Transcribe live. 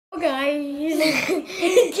guys.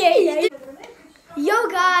 Yo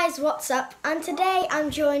guys, what's up? And today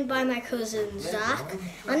I'm joined by my cousin Zach.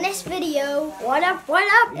 And this video, What up?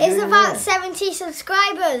 is about 70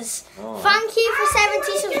 subscribers. Thank you for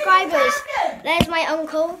 70 subscribers. There's my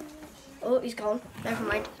uncle. Oh, he's gone. Never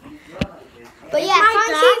mind. But yeah,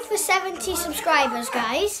 thank you for 70 subscribers,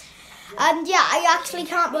 guys. And yeah, I actually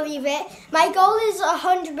can't believe it. My goal is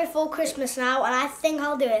 100 before Christmas now, and I think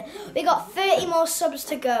I'll do it. We got 30 more subs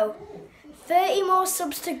to go. 30 more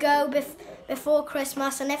subs to go before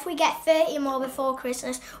Christmas, and if we get 30 more before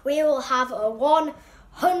Christmas, we will have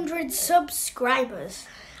 100 subscribers.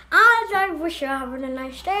 And I wish you're having a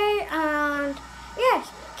nice day. And yes,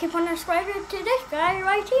 keep on subscribing to this guy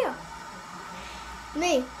right here.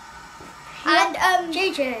 Me. And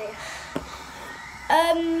JJ.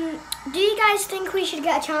 Do you guys think we should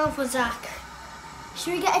get a channel for Zach?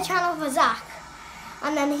 Should we get a channel for Zach?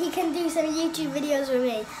 And then he can do some YouTube videos with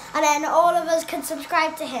me. And then all of us can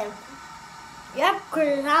subscribe to him. Yep,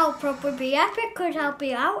 because I'll probably be epic, because I'll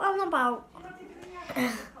be out and about.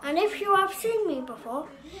 And if you have seen me before,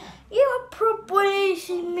 you have probably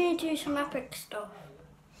seen me do some epic stuff.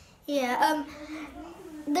 Yeah,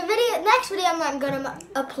 the next video I'm gonna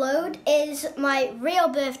upload is my real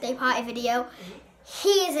birthday party video. He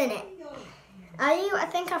is in it. I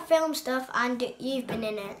think I filmed stuff and you've been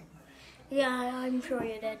in it. Yeah, I'm sure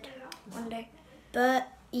you did one day. But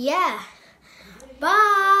yeah. Bye.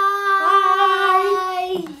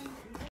 Bye.